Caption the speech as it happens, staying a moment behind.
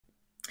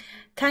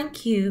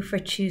Thank you for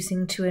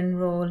choosing to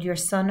enrol your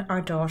son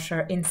or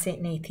daughter in St.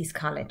 Nathan's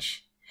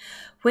College.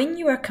 When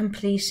you are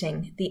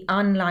completing the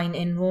online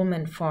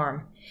enrolment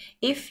form,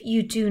 if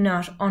you do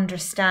not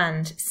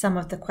understand some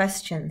of the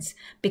questions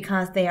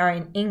because they are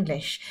in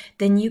English,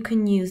 then you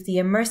can use the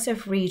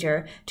immersive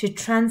reader to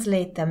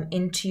translate them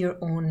into your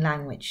own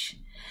language.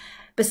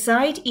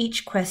 Beside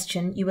each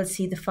question, you will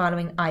see the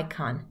following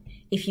icon.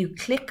 If you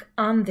click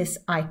on this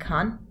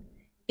icon,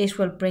 it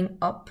will bring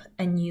up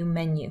a new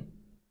menu.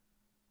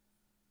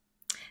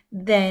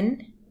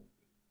 Then,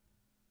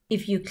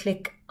 if you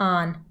click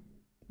on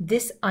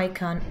this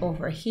icon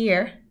over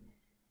here,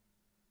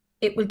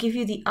 it will give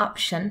you the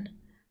option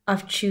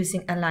of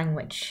choosing a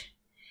language.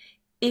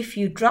 If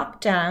you drop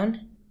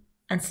down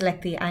and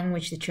select the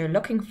language that you're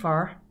looking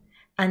for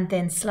and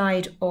then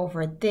slide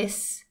over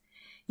this,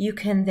 you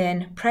can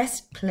then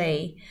press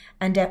play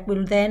and it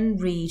will then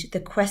read the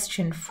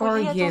question for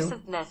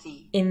you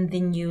in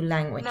the new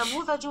language.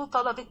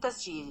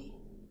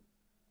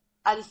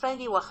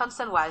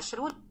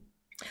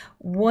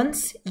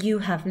 Once you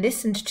have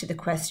listened to the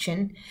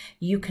question,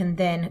 you can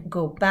then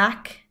go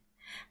back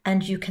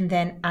and you can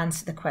then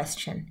answer the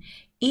question.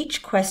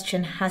 Each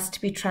question has to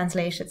be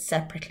translated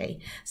separately.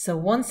 So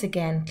once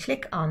again,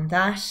 click on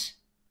that,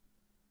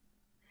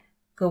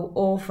 go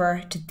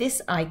over to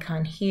this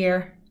icon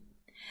here.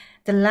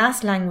 The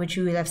last language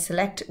you will have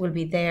selected will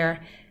be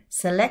there.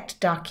 Select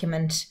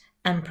document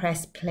and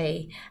press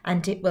play,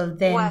 and it will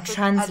then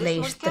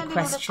translate the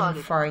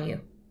question for you.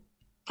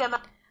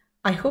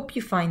 I hope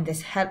you find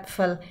this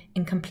helpful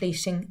in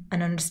completing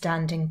and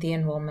understanding the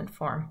enrolment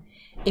form.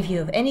 If you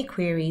have any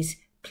queries,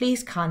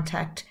 please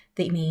contact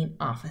the main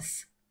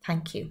office.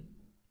 Thank you.